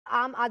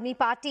Aam Aadmi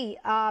Party.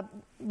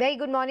 Very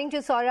good morning to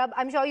Saurabh.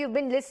 I'm sure you've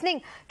been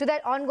listening to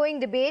that ongoing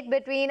debate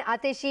between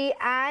Atishi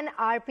and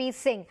RP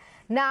Singh.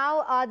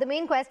 Now, the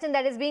main question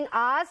that is being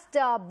asked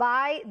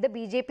by the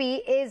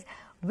BJP is,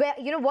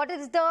 what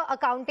is the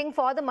accounting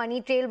for the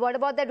money trail? What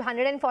about that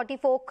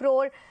 144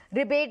 crore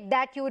rebate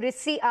that you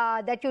received?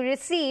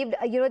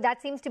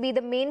 That seems to be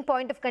the main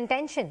point of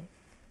contention.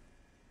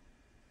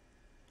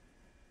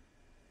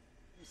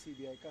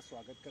 CBI का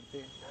स्वागत करते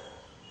हैं।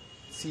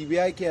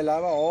 CBI के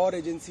अलावा और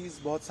agencies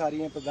बहुत सारी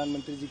हैं।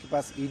 प्रधानमंत्री जी के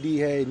पास ईडी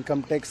है,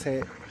 इनकम टैक्स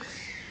है,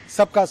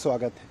 सबका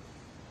स्वागत है।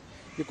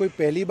 ये कोई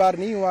पहली बार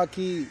नहीं हुआ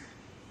कि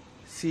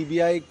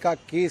CBI का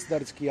केस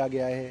दर्ज किया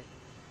गया है।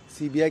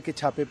 CBI के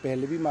छापे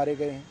पहले भी मारे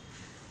गए हैं।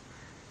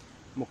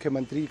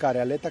 मुख्यमंत्री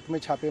कार्यालय तक में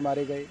छापे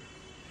मारे गए।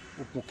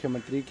 उप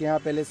मुख्यमंत्री के यहाँ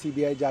पहले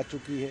CBI जा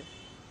चुकी है।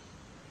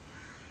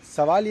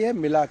 सवाल ये है,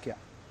 मिला क्या?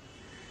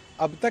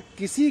 अब तक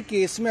किसी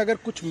केस में अगर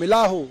कुछ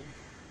मिला हो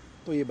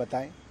तो ये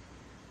बताएं।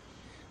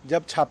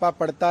 जब छापा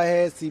पड़ता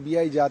है,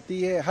 CBI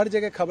जाती है, हर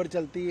जगह खबर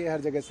चलती है,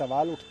 हर जगह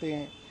सवाल उठते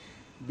हैं।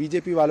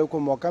 बीजेपी वालों को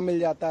मौका मिल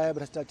जाता है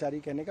भ्रष्टाचारी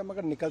कहने का,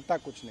 मगर निकलता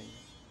कुछ नहीं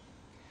है।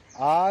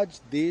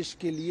 आज देश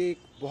के लिए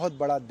एक बहुत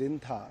बड़ा दिन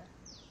था।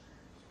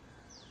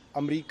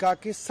 अमेरिका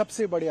के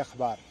सबसे बड़े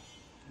अखबार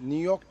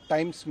न्यूयॉर्क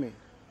टाइम्स में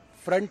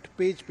फ्रंट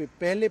पेज पे,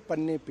 पहले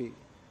पन्ने पे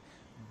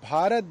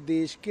भारत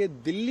देश के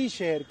दिल्ली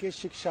शहर के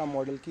शिक्षा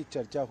मॉडल की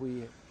चर्चा हुई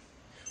है।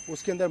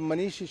 उसके अंदर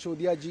मनीष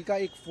सिसोदिया जी का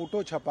एक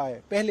फोटो छपा है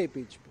पहले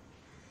पेज पे,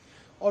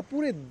 और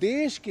पूरे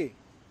देश के,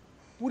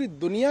 पूरी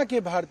दुनिया के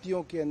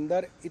भारतीयों के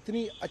अंदर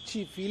इतनी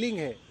अच्छी फीलिंग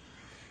है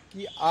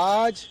कि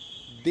आज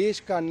देश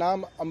का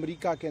नाम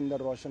अमेरिका के अंदर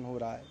रोशन हो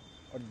रहा है।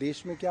 और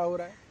देश में क्या हो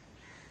रहा है?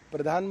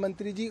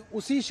 प्रधानमंत्री जी,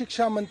 उसी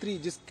शिक्षा मंत्री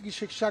जिसकी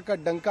शिक्षा का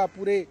डंका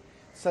पूरे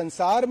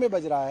संसार में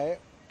बज रहा है,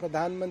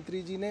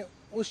 प्रधानमंत्री जी ने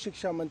उस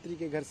शिक्षा मंत्री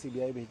के घर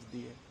CBI भेज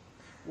दी है,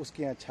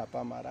 उसके यहाँ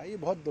छापा मारा। ये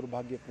बहुत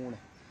दुर्भाग्यपूर्ण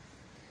है।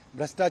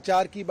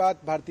 भ्रष्टाचार की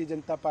बात भारतीय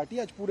जनता पार्टी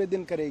आज पूरे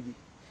दिन करेगी,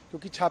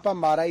 क्योंकि छापा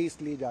मारा ही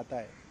इसलिए जाता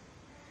है।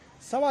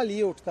 सवाल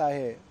ये उठता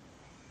है,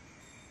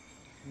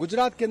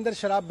 गुजरात के अंदर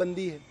शराब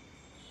बंदी है,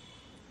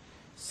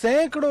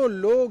 सैकड़ों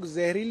लोग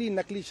जहरीली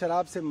नकली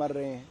शराब से मर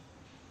रहे हैं।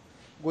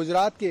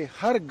 गुजरात के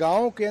हर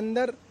गांव के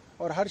अंदर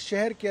और हर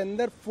शहर के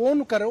अंदर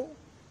फोन करो,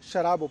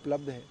 शराब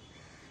उपलब्ध है।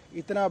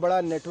 इतना बड़ा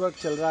नेटवर्क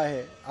चल रहा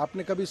है।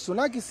 आपने कभी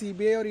सुना कि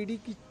CBI और ED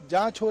की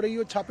जांच हो रही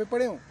हो, छापे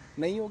पड़े हो?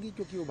 नहीं होगी,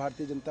 क्योंकि वो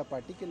भारतीय जनता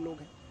पार्टी के लोग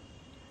हैं।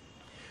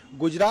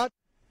 Gujarat.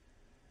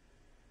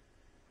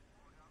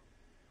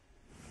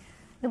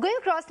 Going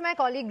across to my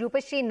colleague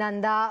Rupashri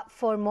Nanda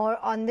for more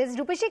on this.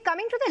 Rupashri,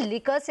 coming to the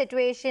liquor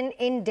situation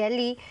in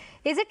Delhi,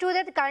 is it true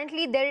that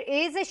currently there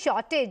is a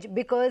shortage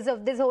because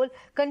of this whole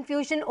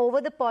confusion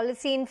over the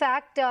policy? In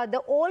fact,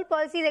 the old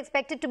policy is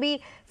expected to be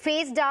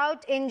phased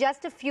out in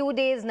just a few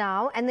days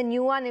now, and the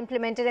new one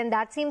implemented, and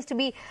that seems to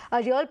be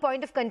a real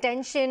point of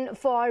contention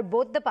for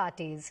both the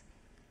parties.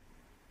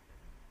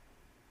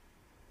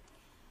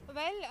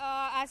 Well,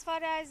 as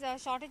far as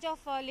shortage of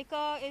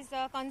liquor is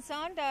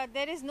concerned,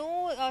 there is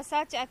no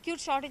such acute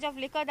shortage of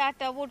liquor that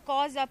would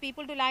cause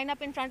people to line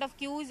up in front of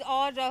queues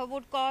or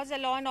would cause a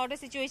law and order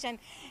situation.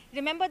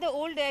 Remember, the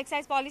old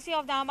excise policy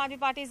of the Aam Aadmi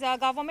Party's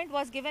government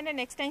was given an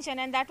extension,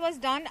 and that was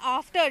done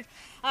after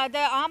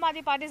the Aam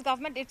Aadmi Party's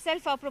government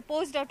itself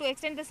proposed to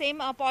extend the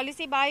same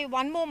policy by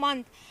one more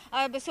month,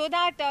 so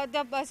that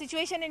the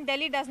situation in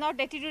Delhi does not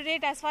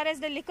deteriorate as far as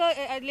the liquor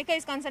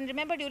is concerned.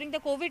 Remember, during the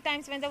COVID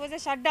times when there was a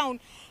shutdown,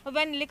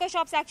 when liquor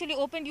shops actually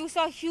opened, you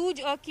saw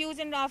huge queues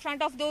in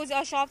front of those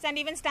shops and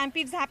even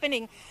stampedes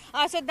happening.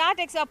 So that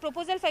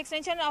proposal for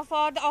extension of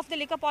the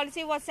liquor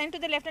policy was sent to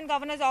the Lieutenant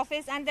Governor's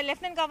office, and the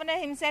Lieutenant Governor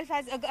himself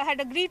had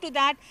agreed to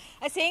that,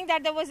 saying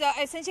that there was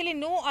essentially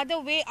no other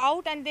way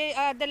out, and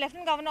the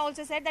Lieutenant Governor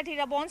also said that he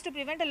wants to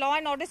prevent a law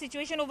and order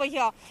situation over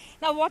here.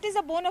 Now, what is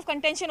the bone of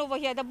contention over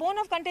here? The bone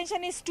of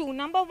contention is two.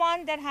 Number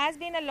one, there has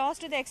been a loss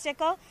to the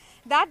exchequer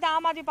that the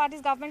Aam Aadmi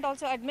Party's government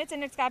also admits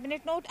in its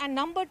cabinet note, and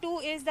number two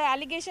is the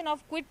allegation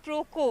of quid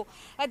pro quo.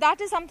 That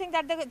is something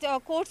that the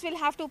courts will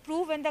have to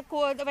prove when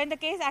the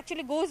case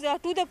actually goes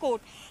to the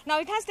court. Now,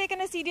 it has taken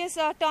a serious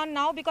turn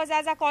now, because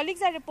as our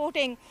colleagues are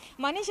reporting,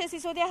 Manish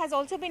Sisodia has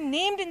also been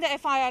named in the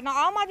FIR. Now,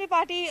 Aam Aadmi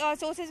Party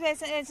sources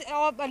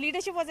or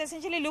leadership was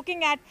essentially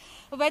looking at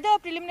whether a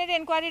preliminary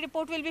inquiry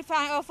report will be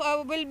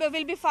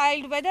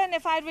filed, whether an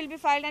FIR will be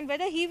filed, and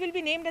whether he will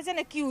be named as an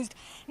accused.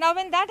 Now,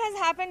 when that has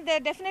happened,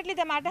 definitely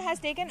the matter has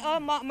taken a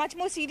much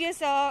more serious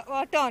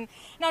turn.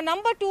 Now,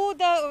 number two,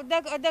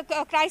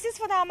 the crisis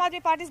for the Aam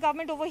Aadmi Party's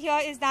government over here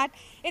is that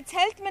its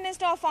health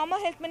minister, or former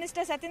health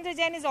minister Satyendra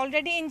Jain, is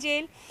already in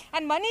jail,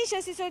 and Manish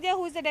Sisodia,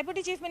 who is the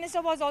deputy chief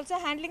minister, was also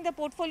handling the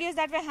portfolios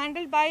that were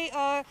handled by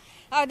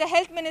the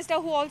health minister,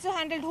 who also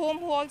handled home,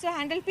 who also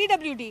handled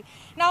PWD.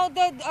 Now,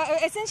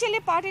 essentially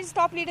party's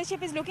top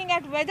leadership is looking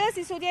at whether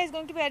Sisodia is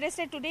going to be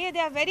arrested today. They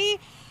are very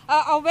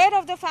aware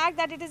of the fact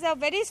that there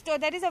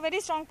is a very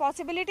strong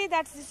possibility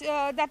that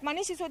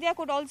Manish Sisodia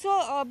could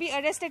also be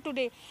arrested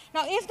today.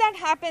 Now, if that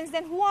happens,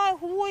 then who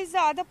who is the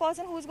other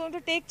person who is going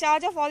to take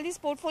charge of all these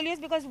portfolios,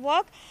 because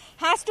work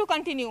has to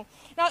continue.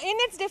 Now, in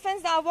its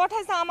defense, what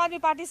has the Aam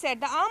Aadmi Party said?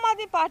 The Aam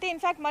Aadmi Party, in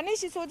fact,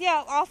 Manish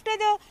Sisodia, after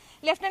the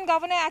Lieutenant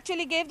Governor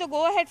actually gave the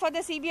go-ahead for the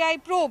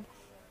CBI probe,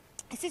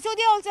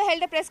 Sisodia also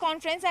held a press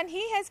conference, and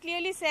he has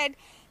clearly said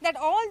that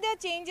all the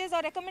changes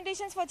or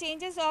recommendations for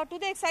changes to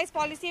the excise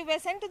policy were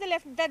sent to the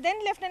then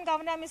Lieutenant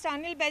Governor Mr.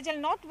 Anil Baijal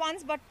not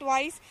once but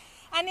twice.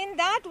 And in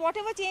that,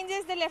 whatever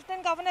changes the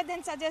Lieutenant Governor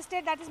then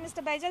suggested, that is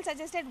Mr. Baijal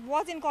suggested,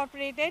 was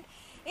incorporated.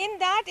 In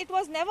that, it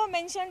was never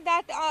mentioned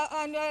that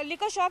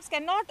liquor shops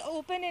cannot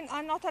open in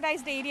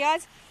unauthorized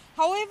areas.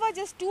 However,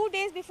 just 2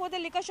 days before the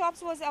liquor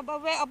shops were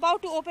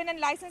about to open and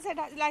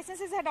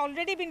licenses had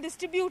already been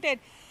distributed,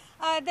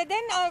 the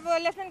then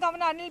Lieutenant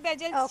Governor Anil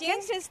Baijal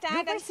changed his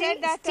stand and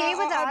said that... Stay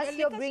with us.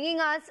 You're bringing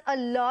us a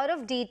lot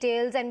of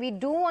details and we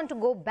do want to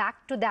go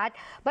back to that.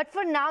 But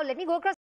for now, let me go across...